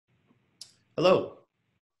Hello,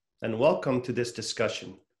 and welcome to this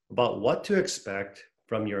discussion about what to expect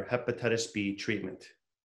from your hepatitis B treatment.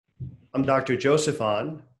 I'm Dr. Joseph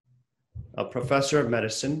Ahn, a professor of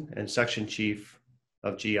medicine and section chief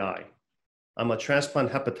of GI. I'm a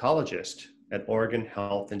transplant hepatologist at Oregon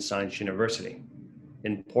Health and Science University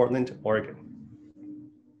in Portland, Oregon.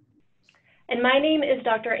 And my name is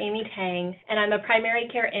Dr. Amy Tang, and I'm a primary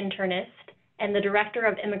care internist and the Director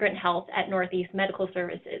of Immigrant Health at Northeast Medical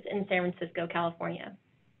Services in San Francisco, California.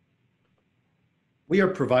 We are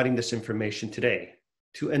providing this information today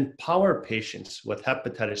to empower patients with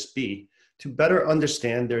hepatitis B to better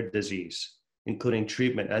understand their disease, including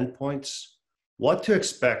treatment endpoints, what to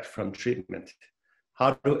expect from treatment,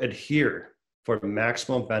 how to adhere for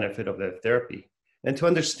maximum benefit of their therapy, and to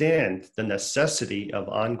understand the necessity of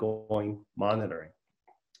ongoing monitoring.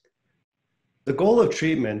 The goal of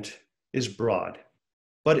treatment is broad,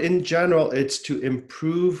 but in general, it's to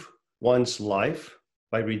improve one's life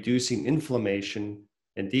by reducing inflammation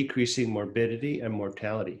and decreasing morbidity and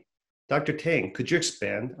mortality. Dr. Tang, could you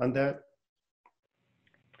expand on that?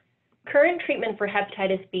 Current treatment for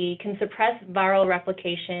hepatitis B can suppress viral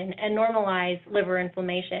replication and normalize liver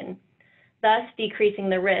inflammation, thus decreasing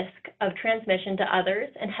the risk of transmission to others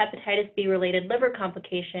and hepatitis B-related liver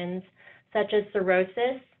complications such as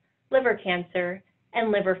cirrhosis, liver cancer, and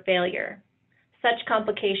liver failure. Such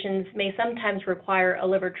complications may sometimes require a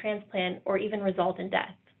liver transplant or even result in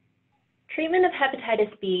death. Treatment of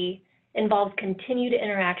hepatitis B involves continued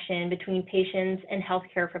interaction between patients and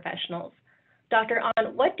healthcare professionals. Dr.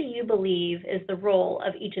 Ahn, what do you believe is the role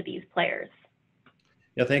of each of these players?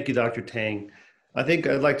 Yeah, thank you, Dr. Tang. I think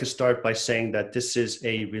I'd like to start by saying that this is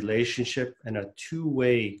a relationship and a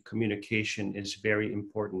two-way communication is very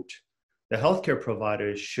important. The healthcare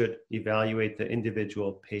providers should evaluate the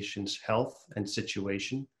individual patient's health and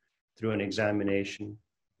situation through an examination,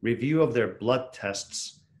 review of their blood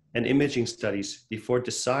tests, and imaging studies before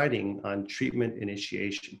deciding on treatment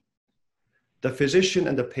initiation. The physician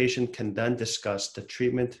and the patient can then discuss the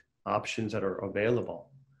treatment options that are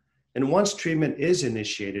available. And once treatment is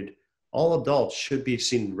initiated, all adults should be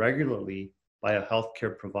seen regularly by a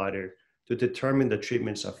healthcare provider to determine the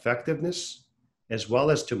treatment's effectiveness, as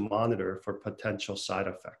well as to monitor for potential side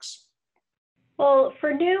effects. Well,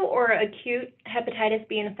 for new or acute hepatitis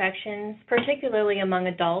B infections, particularly among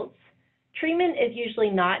adults, treatment is usually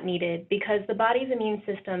not needed because the body's immune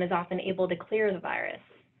system is often able to clear the virus.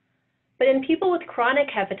 But in people with chronic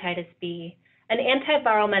hepatitis B, an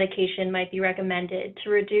antiviral medication might be recommended to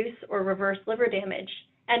reduce or reverse liver damage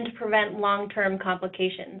and to prevent long-term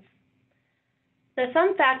complications. Now,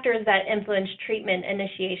 some factors that influence treatment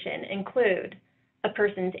initiation include a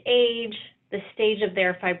person's age, the stage of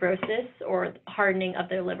their fibrosis or hardening of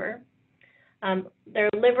their liver, their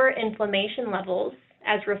liver inflammation levels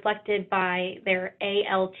as reflected by their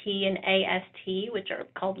ALT and AST, which are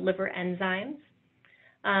called liver enzymes,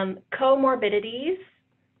 comorbidities,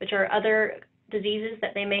 which are other diseases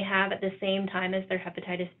that they may have at the same time as their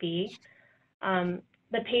hepatitis B,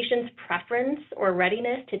 the patient's preference or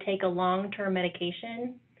readiness to take a long-term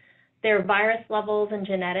medication, their virus levels and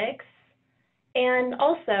genetics, and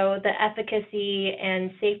also the efficacy and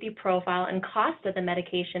safety profile and cost of the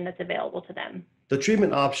medication that's available to them. The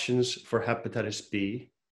treatment options for hepatitis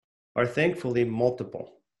B are thankfully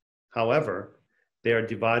multiple. However, they are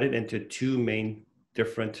divided into two main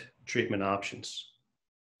different treatment options.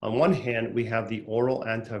 On one hand, we have the oral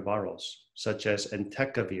antivirals, such as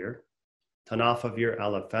entecavir, tenofovir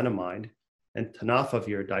alafenamide, and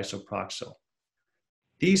tenofovir disoproxil.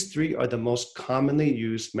 These three are the most commonly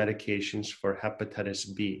used medications for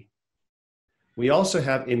hepatitis B. We also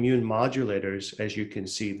have immune modulators, as you can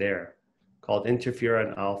see there, called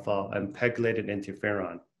interferon alpha and pegylated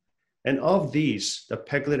interferon. And of these, the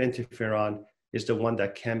pegylated interferon is the one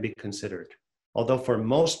that can be considered. Although for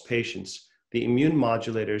most patients, the immune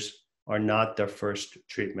modulators are not their first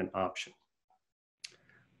treatment option.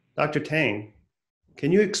 Dr. Tang,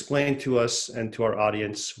 can you explain to us and to our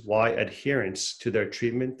audience why adherence to their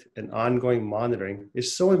treatment and ongoing monitoring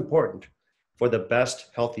is so important for the best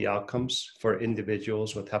healthy outcomes for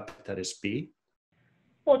individuals with hepatitis B?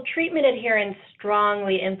 Well, treatment adherence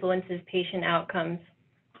strongly influences patient outcomes.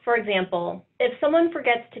 For example, if someone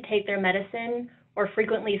forgets to take their medicine or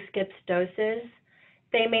frequently skips doses,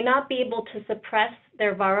 they may not be able to suppress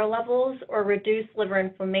their viral levels or reduce liver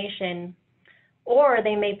inflammation, or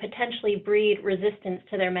they may potentially breed resistance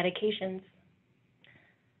to their medications.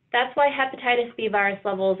 That's why hepatitis B virus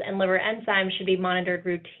levels and liver enzymes should be monitored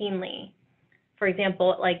routinely. For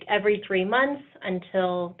example, like every 3 months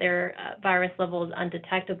until their virus level is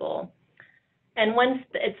undetectable. And once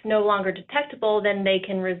it's no longer detectable, then they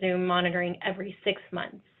can resume monitoring every 6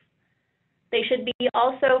 months. They should be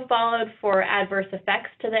also followed for adverse effects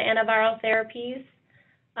to the antiviral therapies,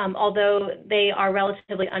 although they are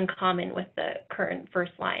relatively uncommon with the current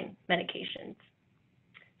first-line medications.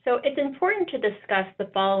 So it's important to discuss the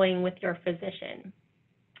following with your physician.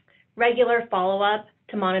 Regular follow-up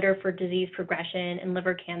to monitor for disease progression and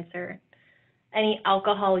liver cancer, any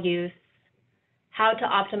alcohol use, how to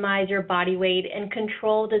optimize your body weight and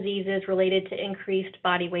control diseases related to increased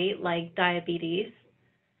body weight like diabetes,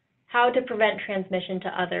 how to prevent transmission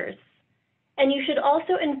to others. And you should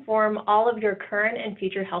also inform all of your current and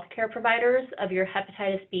future healthcare providers of your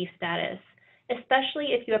hepatitis B status, especially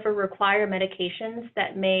if you ever require medications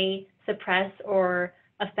that may suppress or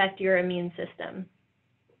affect your immune system.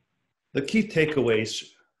 The key takeaways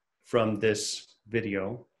from this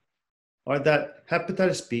video are that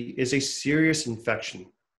hepatitis B is a serious infection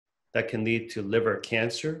that can lead to liver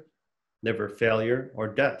cancer, liver failure, or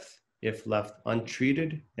death if left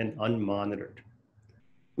untreated and unmonitored.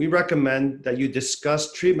 We recommend that you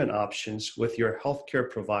discuss treatment options with your healthcare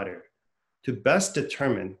provider to best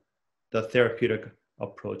determine the therapeutic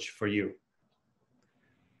approach for you.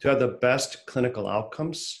 To have the best clinical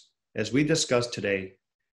outcomes, as we discussed today,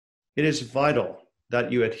 it is vital that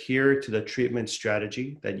you adhere to the treatment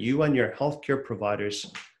strategy that you and your healthcare providers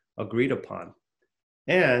agreed upon,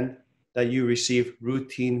 and that you receive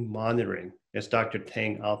routine monitoring, as Dr.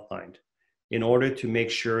 Tang outlined, in order to make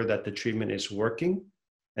sure that the treatment is working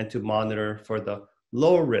and to monitor for the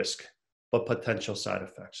low risk but potential side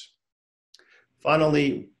effects.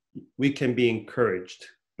 Finally, we can be encouraged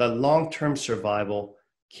that long-term survival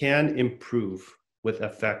can improve with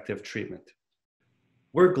effective treatment.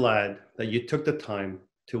 We're glad that you took the time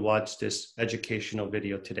to watch this educational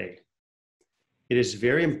video today. It is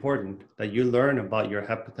very important that you learn about your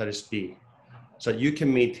hepatitis B so that you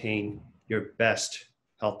can maintain your best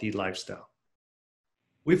healthy lifestyle.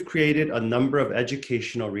 We've created a number of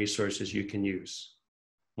educational resources you can use.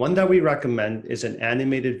 One that we recommend is an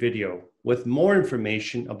animated video with more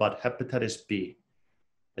information about hepatitis B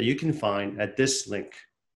that you can find at this link,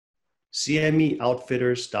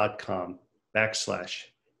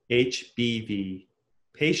 cmeoutfitters.com/HBV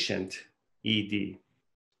patient ED.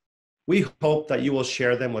 We hope that you will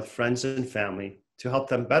share them with friends and family to help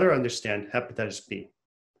them better understand hepatitis B.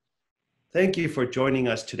 Thank you for joining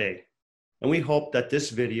us today, and we hope that this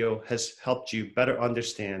video has helped you better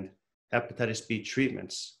understand hepatitis B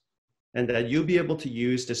treatments and that you'll be able to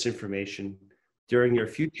use this information during your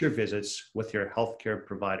future visits with your healthcare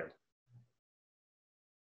provider.